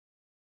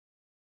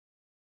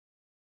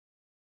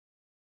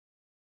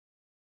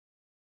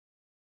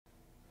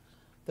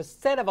The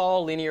set of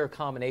all linear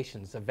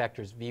combinations of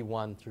vectors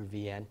v1 through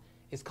vn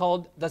is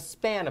called the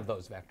span of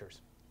those vectors.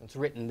 It's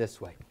written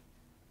this way.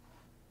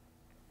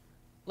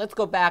 Let's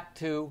go back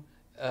to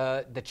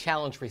the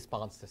challenge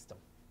response system.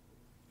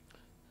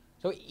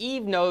 So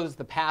Eve knows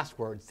the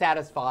password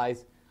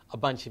satisfies a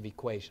bunch of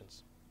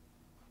equations.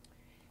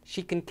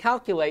 She can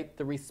calculate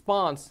the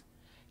response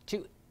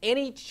to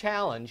any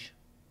challenge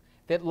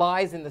that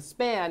lies in the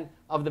span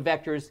of the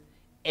vectors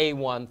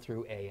a1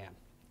 through an.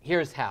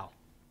 Here's how.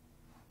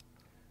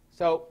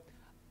 So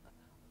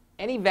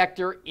any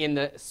vector in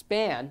the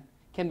span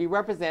can be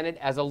represented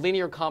as a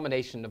linear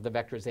combination of the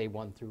vectors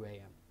a1 through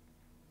an.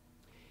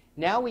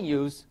 Now we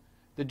use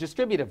the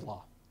distributive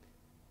law.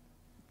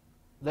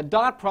 The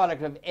dot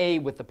product of A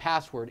with the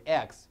password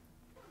x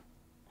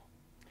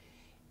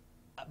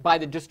by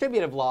the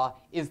distributive law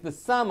is the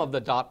sum of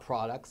the dot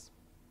products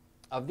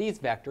of these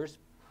vectors.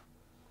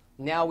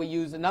 Now we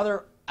use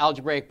another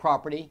algebraic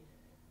property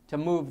to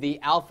move the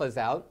alphas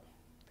out.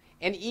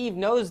 And Eve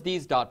knows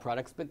these dot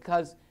products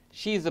because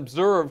she's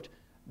observed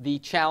the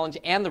challenge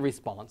and the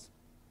response.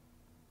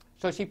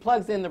 So she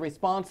plugs in the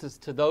responses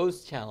to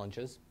those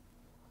challenges,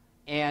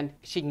 and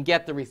she can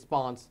get the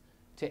response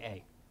to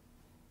A.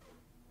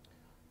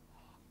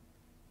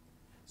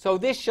 So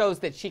this shows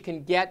that she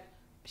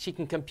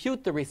can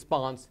compute the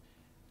response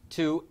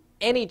to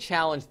any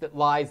challenge that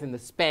lies in the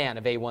span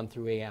of A1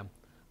 through AM.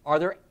 Are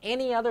there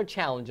any other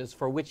challenges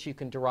for which you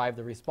can derive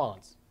the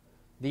response?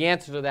 The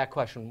answer to that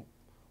question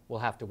will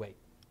have to wait.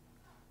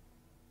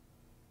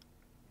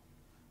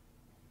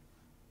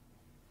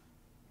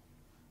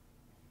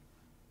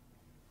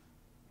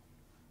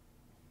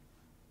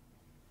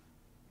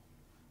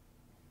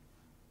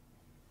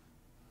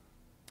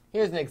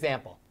 Here's an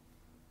example.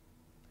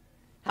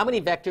 How many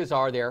vectors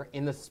are there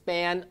in the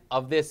span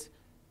of this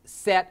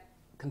set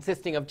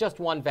consisting of just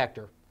one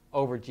vector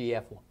over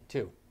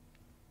GF2?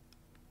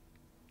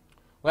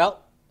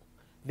 Well,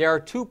 there are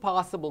two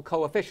possible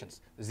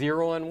coefficients,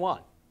 0 and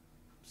 1.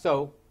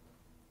 So,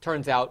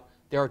 turns out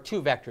there are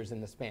two vectors in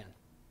the span.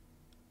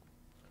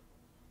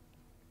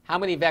 How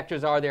many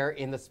vectors are there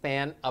in the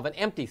span of an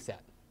empty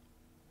set?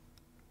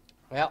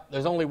 Well,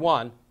 there's only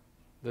one,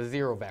 the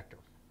 0 vector.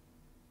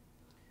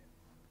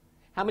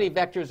 How many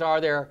vectors are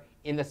there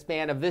in the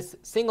span of this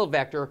single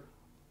vector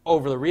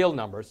over the real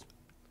numbers?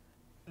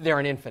 They're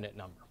an infinite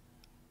number.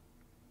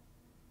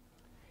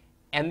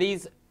 And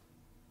these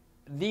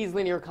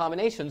linear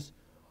combinations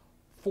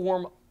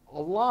form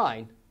a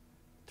line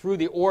through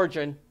the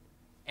origin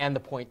and the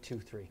point 2,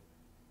 3.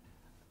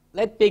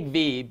 Let big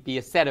V be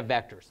a set of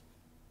vectors.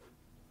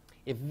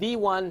 If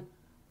v1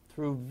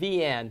 through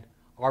vn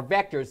are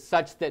vectors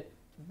such that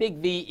big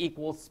V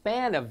equals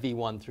span of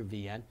v1 through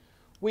vn,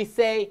 we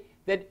say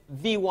that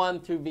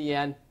v1 through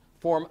vn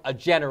form a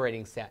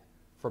generating set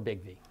for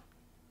big V.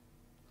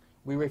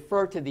 We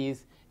refer to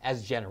these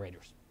as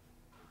generators.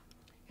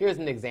 Here's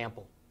an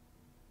example.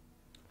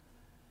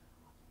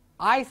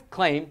 I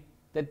claim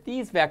that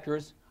these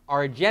vectors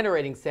are a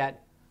generating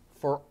set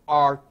for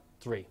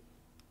R3.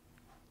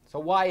 So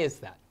why is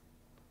that?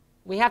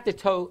 We have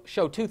to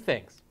show two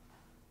things.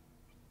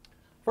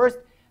 First,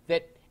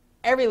 that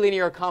every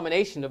linear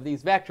combination of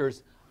these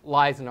vectors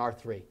lies in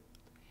R3.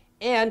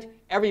 And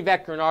every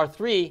vector in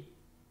R3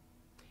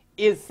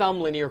 is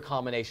some linear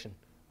combination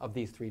of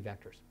these three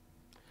vectors.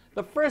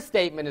 The first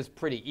statement is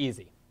pretty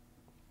easy.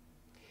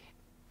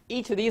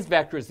 Each of these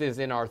vectors is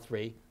in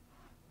R3.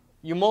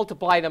 You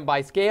multiply them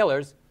by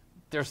scalars,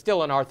 they're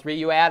still in R3.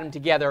 You add them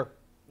together,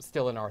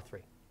 still in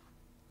R3.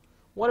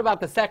 What about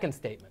the second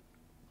statement?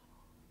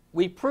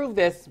 We prove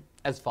this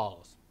as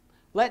follows.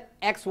 Let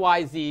x,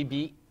 y, z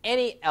be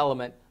any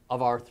element of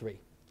R3.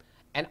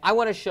 And I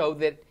want to show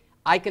that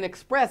I can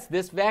express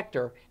this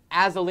vector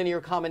as a linear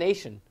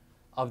combination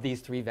of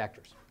these three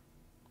vectors.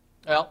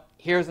 Well,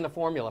 here's a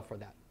formula for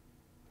that.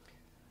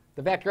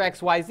 The vector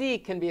x, y, z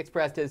can be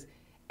expressed as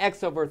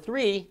x over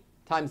 3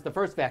 times the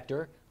first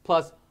vector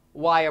plus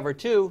y over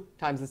 2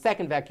 times the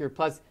second vector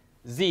plus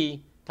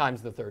z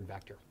times the third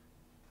vector.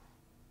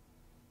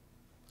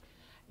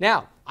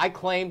 Now, I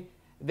claim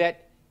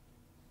that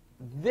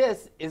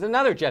this is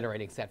another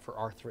generating set for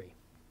R3.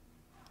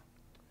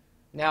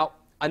 Now,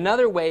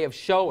 another way of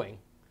showing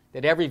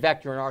that every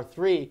vector in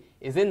R3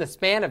 is in the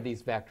span of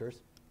these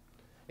vectors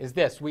is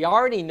this. We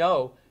already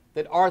know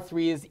that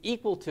R3 is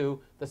equal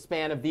to the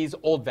span of these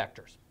old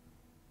vectors.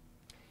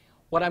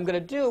 What I'm going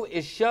to do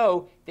is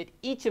show that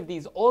each of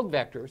these old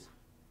vectors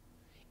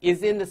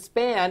is in the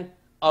span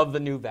of the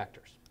new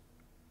vectors.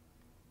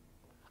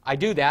 I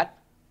do that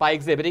by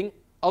exhibiting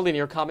a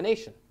linear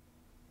combination.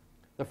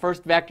 The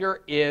first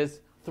vector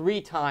is 3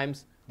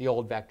 times the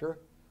old vector.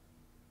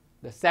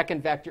 The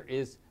second vector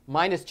is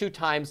minus 2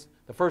 times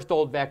the first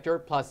old vector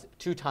plus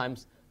 2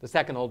 times the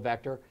second old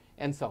vector,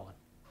 and so on.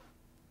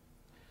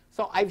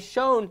 So I've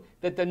shown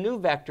that the new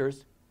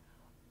vectors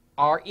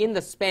are in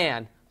the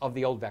span of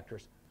the old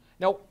vectors.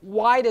 Now,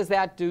 why does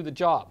that do the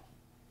job?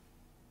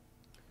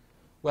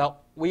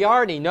 Well, we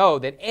already know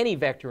that any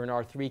vector in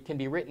R3 can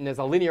be written as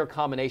a linear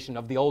combination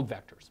of the old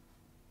vectors.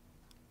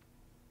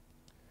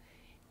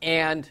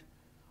 And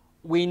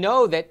we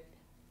know that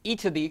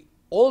each of the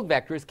old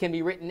vectors can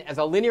be written as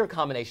a linear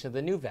combination of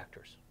the new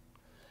vectors.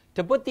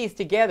 To put these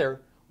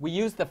together, we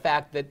use the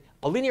fact that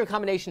a linear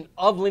combination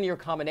of linear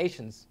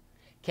combinations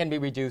can be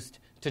reduced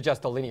to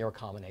just a linear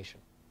combination.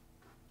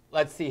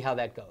 Let's see how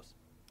that goes.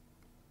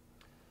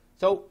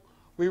 So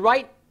we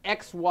write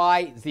x,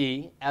 y,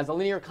 z as a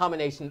linear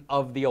combination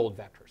of the old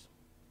vectors.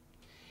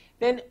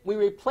 Then we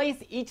replace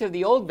each of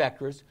the old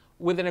vectors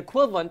with an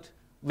equivalent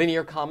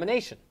linear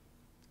combination.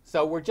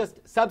 So we're just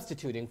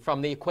substituting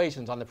from the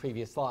equations on the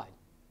previous slide.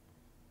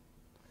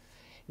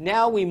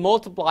 Now we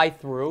multiply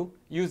through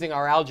using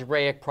our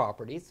algebraic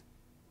properties,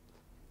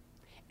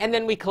 and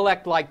then we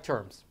collect like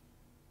terms.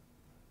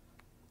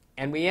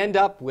 And we end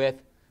up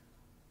with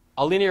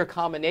a linear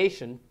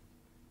combination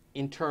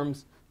in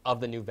terms of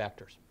the new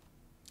vectors.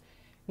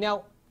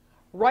 Now,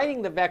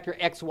 writing the vector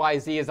x, y,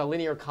 z as a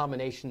linear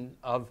combination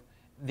of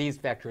these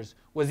vectors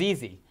was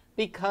easy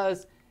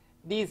because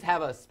these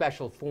have a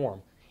special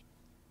form.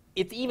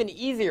 It's even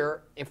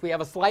easier if we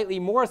have a slightly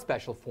more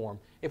special form,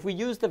 if we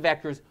use the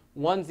vectors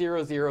 1,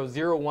 0, 0,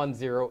 0, 1,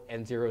 0,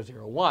 and 0,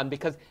 0, 1,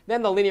 because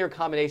then the linear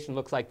combination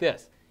looks like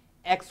this.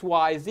 X,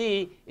 y,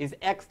 z is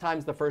x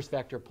times the first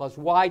vector plus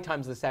y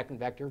times the second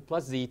vector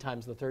plus z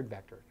times the third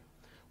vector.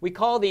 We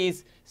call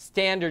these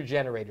standard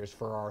generators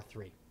for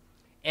R3.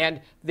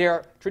 And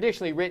they're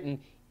traditionally written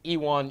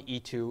E1,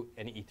 E2,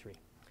 and E3.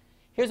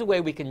 Here's a way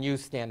we can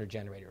use standard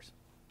generators.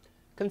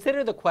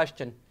 Consider the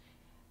question,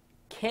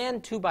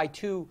 can 2 by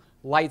 2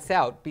 lights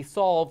out be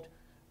solved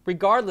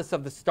regardless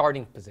of the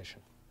starting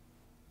position?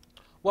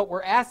 What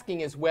we're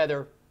asking is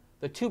whether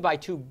the 2 by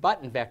 2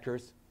 button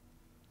vectors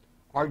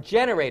are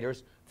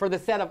generators for the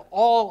set of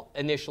all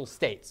initial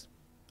states.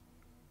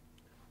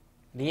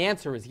 The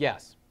answer is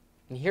yes.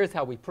 And here's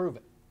how we prove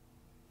it.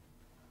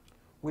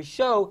 We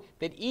show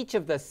that each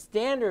of the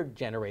standard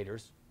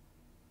generators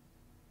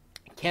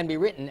can be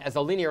written as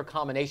a linear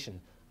combination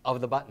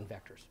of the button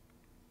vectors.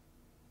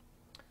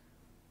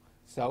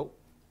 So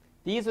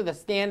these are the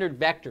standard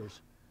vectors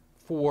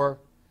for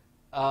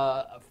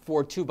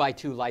 2 by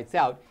 2 lights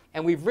out,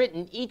 and we've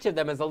written each of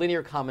them as a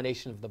linear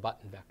combination of the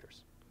button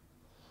vectors.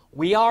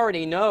 We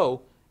already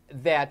know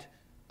that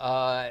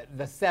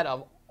the set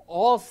of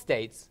all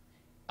states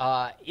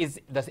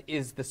is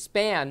the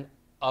span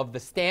of the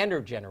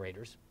standard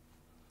generators.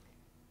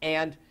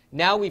 And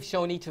now we've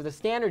shown each of the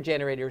standard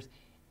generators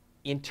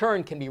in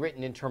turn can be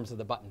written in terms of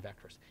the button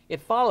vectors. It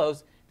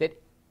follows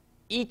that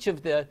each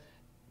of the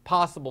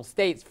possible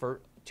states for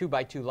 2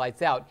 by 2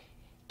 lights out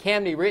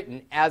can be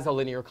written as a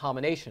linear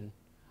combination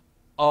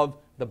of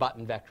the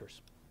button vectors.